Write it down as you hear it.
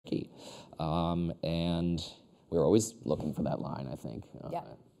And we were always looking for that line, I think.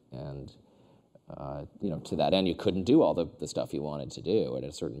 And to that end, you couldn't do all the stuff you wanted to do. At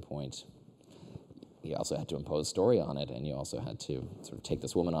a certain point, you also had to impose story on it, and you also had to sort of take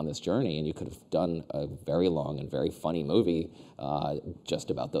this woman on this journey, and you could have done a very long and very funny movie just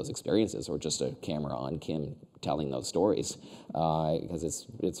about those experiences, or just a camera on Kim telling those stories, because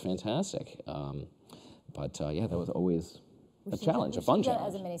it's fantastic. But that was always a challenge, a fun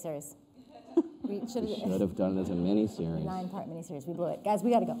challenge. As a miniseries. We should have done it as a miniseries. 9-part miniseries. We blew it. Guys,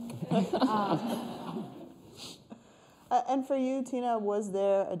 we got to go. And for you, Tina, was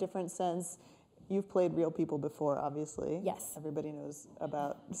there a different sense? You've played real people before, obviously. Yes. Everybody knows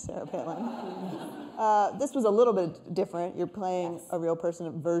about Sarah Palin. This was a little bit different. You're playing a real person,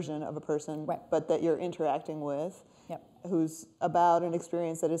 a version of a person, but that you're interacting with, who's about an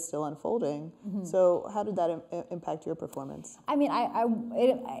experience that is still unfolding. So how did that impact your performance? I mean, I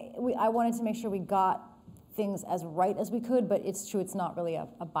wanted to make sure we got things as right as we could, but it's true, it's not really a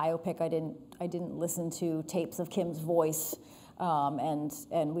biopic. I didn't listen to tapes of Kim's voice.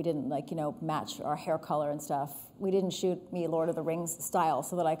 And we didn't match our hair color and stuff. We didn't shoot me Lord of the Rings style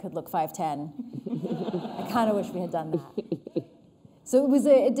so that I could look 5'10". I kind of wish we had done that. So it was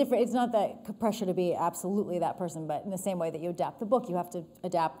a different, it's not that pressure to be absolutely that person, but in the same way that you adapt the book, you have to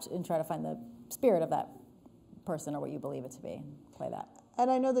adapt and try to find the spirit of that person or what you believe it to be, play that.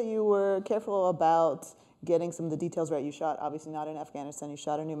 And I know that you were careful about getting some of the details right. You shot, obviously not in Afghanistan, you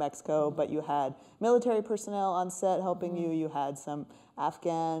shot in New Mexico, but you had military personnel on set helping you. You had some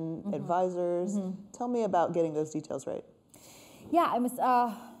Afghan advisors. Tell me about getting those details right. Yeah, I was,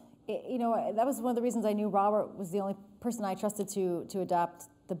 that was one of the reasons I knew Robert was the only person I trusted to adapt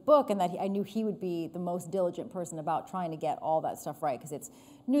the book, and that I knew he would be the most diligent person about trying to get all that stuff right, because it's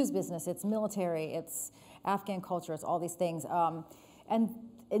news business, it's military, it's Afghan culture, it's all these things. And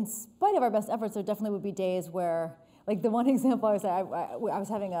in spite of our best efforts, there definitely would be days where, like the one example I would say, I was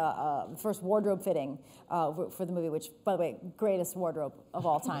having a first wardrobe fitting for the movie, which, by the way, greatest wardrobe of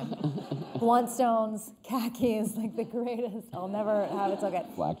all time. Bluntstones, khakis, like the greatest. I'll never have it so good.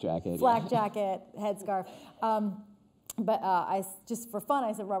 Flak jacket. Flak jacket, headscarf. But I just for fun,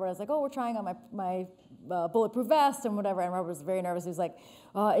 I said, Robert, I was like, oh, we're trying on my bulletproof vest and whatever. And Robert was very nervous. He was like,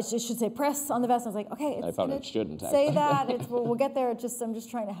 it should say press on the vest. I was like, okay, I thought it shouldn't say that. We'll get there. I'm just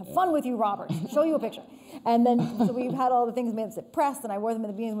trying to have fun with you, Robert. Show you a picture. And then so we had all the things made that said press, and I wore them in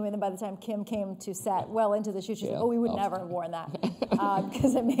the beginning of the movie. And then by the time Kim came to set, well into the shoot, she said, oh, we would never have worn that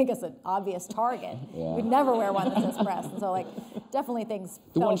because it made us an obvious target. We'd never wear one that says press. And so definitely things.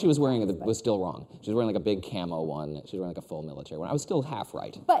 The one she was wearing was still wrong. She was wearing like a big camo one. She was wearing like a full military one. I was still half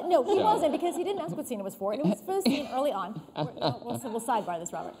right. But no, he wasn't, because he didn't ask what scene it was for. It was for the scene early on. We'll sidebar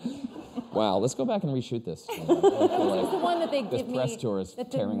this, Robert. Wow, let's go back and reshoot this. That was the one that they give me, press tour is that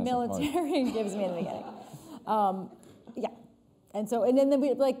the tearing us military gives me in the beginning. And then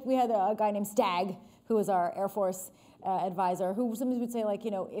we had a guy named Stagg, who was our Air Force advisor, who sometimes would say,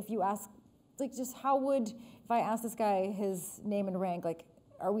 if you ask, just how would, if I ask this guy his name and rank,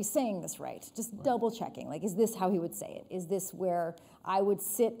 are we saying this right? Just double checking, is this how he would say it? Is this where I would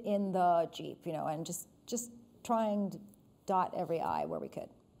sit in the Jeep, and just trying to dot every I where we could.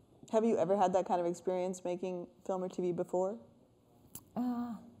 Have you ever had that kind of experience making film or TV before?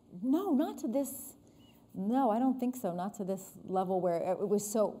 No, not to this. No, I don't think so. Not to this level where it was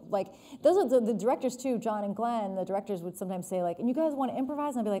so, those are the directors too, John and Glenn, the directors would sometimes say, and you guys want to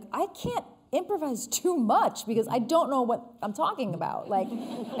improvise? And I'd be like, I can't improvise too much because I don't know what I'm talking about.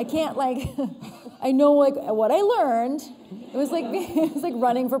 I can't, I know, what I learned. It was like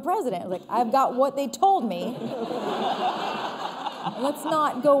running for president. I've got what they told me. Let's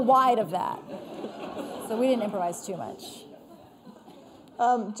not go wide of that. So we didn't improvise too much.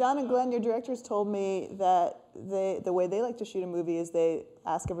 John and Glenn, your directors told me that the way they like to shoot a movie is they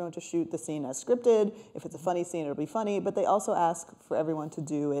ask everyone to shoot the scene as scripted. If it's a funny scene, it'll be funny. But they also ask for everyone to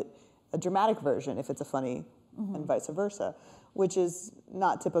do it a dramatic version if it's a funny, and vice versa, which is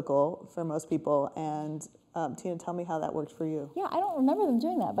not typical for most people. And Tina, tell me how that worked for you. Yeah, I don't remember them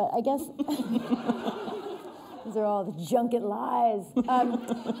doing that, but I guess those are all the junket lies.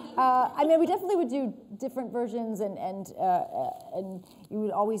 We definitely would do different versions, and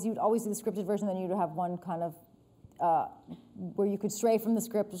you'd always do the scripted version. Then you'd have one kind of where you could stray from the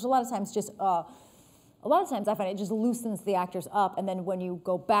script, which a lot of times I find it just loosens the actors up, and then when you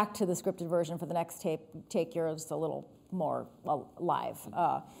go back to the scripted version for the next take you're just a little more live.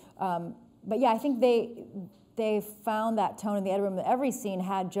 But yeah, I think they found that tone in the edit room. Every scene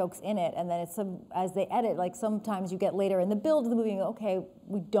had jokes in it, and then as they edit, sometimes you get later in the build of the movie, and you go, okay,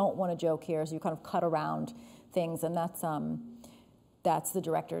 we don't want a joke here, so you kind of cut around things, and that's that's the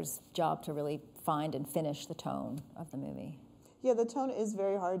director's job to really find and finish the tone of the movie. Yeah, the tone is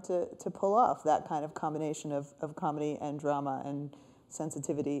very hard to pull off, that kind of combination of comedy and drama and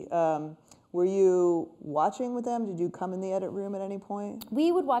sensitivity. Were you watching with them? Did you come in the edit room at any point?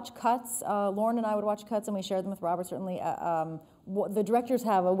 We would watch cuts. Lauren and I would watch cuts, and we shared them with Robert, certainly. The directors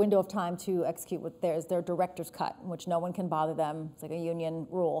have a window of time to execute what their director's cut, in which no one can bother them. It's like a union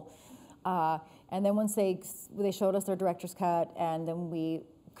rule. And then once they showed us their director's cut, and then we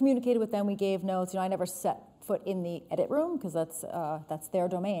communicated with them, we gave notes. I never set foot in the edit room because that's their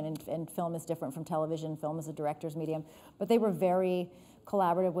domain, and film is different from television. Film is a director's medium, but they were very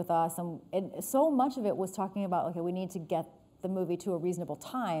collaborative with us, and so much of it was talking about, okay, we need to get the movie to a reasonable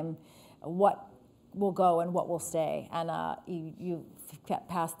time, what will go and what will stay, and you get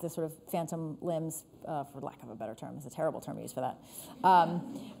past the sort of phantom limbs, for lack of a better term, it's a terrible term to use for that,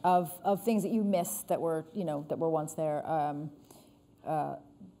 of things that you miss that were once there.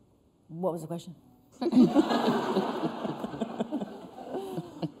 What was the question?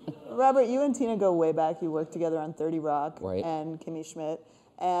 Robert, you and Tina go way back. You worked together on 30 Rock right. and Kimmy Schmidt.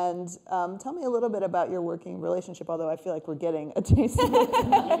 And tell me a little bit about your working relationship, although I feel like we're getting a taste of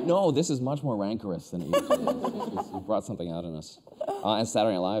it. No, this is much more rancorous than it usually is. You brought something out in us. And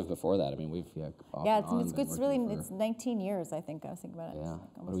Saturday Night Live before that. I mean, we've it's really it's 19 years, I think. I was thinking about it. Yeah.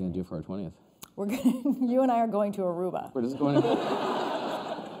 What are we going to do for our 20th? You and I are going to Aruba. We're just going to...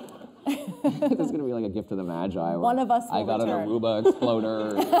 This is going to be like a gift to the Magi. One of us will I got return. an Aruba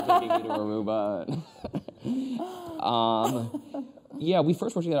exploder taking me to Aruba. Yeah, we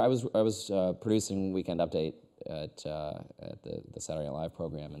first worked together. I was producing Weekend Update at the Saturday Night Live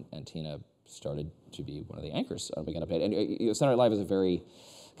program, and Tina started to be one of the anchors on Weekend Update. And Saturday Night Live is a very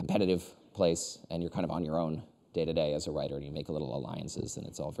competitive place, and you're kind of on your own day to day as a writer, and you make little alliances, and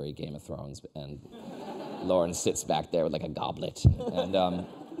it's all very Game of Thrones. And Lauren sits back there with like a goblet,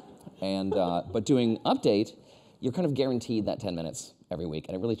 but doing Update, you're kind of guaranteed that 10 minutes every week,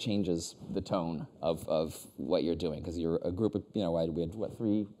 and it really changes the tone of what you're doing, because you're a group of, we had,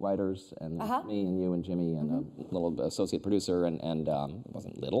 3 writers, and me and you and Jimmy and a little associate producer, and it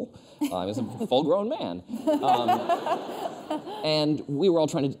wasn't little, he was a full-grown man. And we were all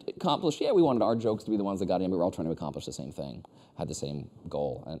trying to accomplish, we wanted our jokes to be the ones that got in, we were all trying to accomplish the same thing, had the same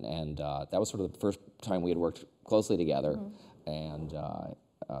goal, and that was sort of the first time we had worked closely together, and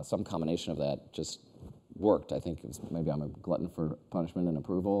some combination of that just worked. I think it was, maybe I'm a glutton for punishment and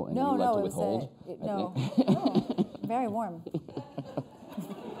approval, and you like to withhold. No, very warm.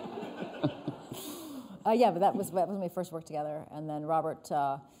 But that was when we first worked together, and then Robert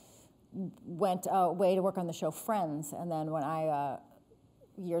went away to work on the show Friends, and then when I,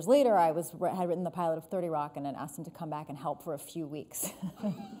 years later, I had written the pilot of 30 Rock, and then asked him to come back and help for a few weeks.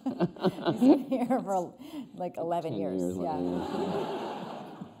 He's been here for like 11 years.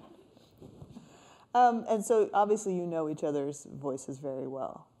 And so obviously you know each other's voices very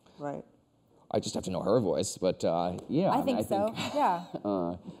well, right? I just have to know her voice, but yeah. I think so.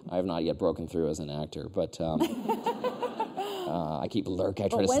 I have not yet broken through as an actor, but I keep lurking. I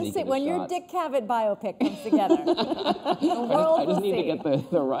try to sneak in when your Dick Cavett biopic comes together, the world I just will need see. to get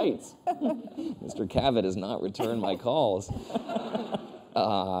the rights. Mr. Cavett has not returned my calls.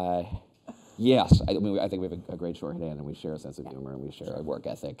 Yes, I think we have a great shorthand, and we share a sense of humor, and we share a work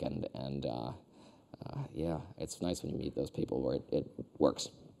ethic, and it's nice when you meet those people where it works.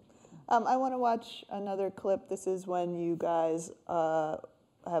 I want to watch another clip. This is when you guys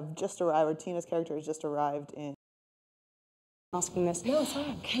have just arrived, or Tina's character has just arrived in. Asking this. No,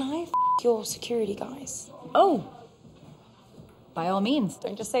 sorry. Can I your security guys? Oh, by all means.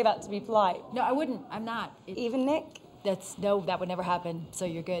 Don't just say that to be polite. No, I wouldn't. I'm not. Even Nick? That would never happen. So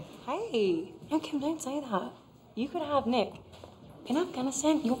you're good. Hey, no, Kim, don't say that. You could have Nick. In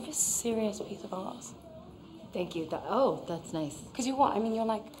Afghanistan, you're a serious piece of ass. Thank you. That's nice. Because you're what? I mean, you're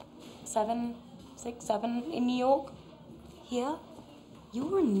like 7, 6, 7 in New York. Here,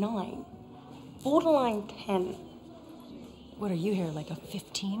 you're a 9. Borderline 10. What are you here, like a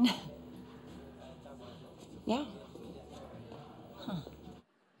 15? Yeah. Huh.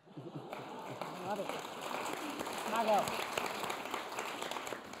 Love it. Margot.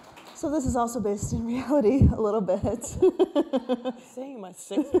 So this is also based in reality a little bit. Saying my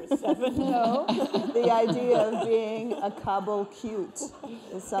 6 or 7. No, the idea of being a Kabul cute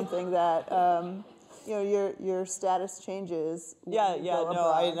is something that your status changes.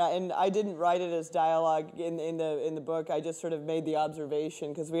 I didn't write it as dialogue in the book. I just sort of made the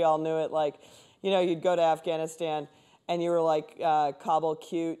observation, because we all knew it. Like, you'd go to Afghanistan and you were like Kabul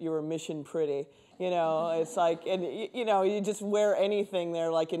cute, you were mission pretty. You know, it's like, and you know, you just wear anything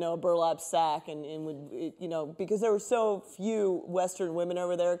there, like, you know, a burlap sack, and would, you know, because there were so few Western women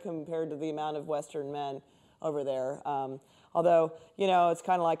over there compared to the amount of Western men over there. Although, you know, it's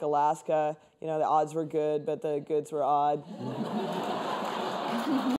kind of like Alaska, you know, the odds were good, but the goods were odd.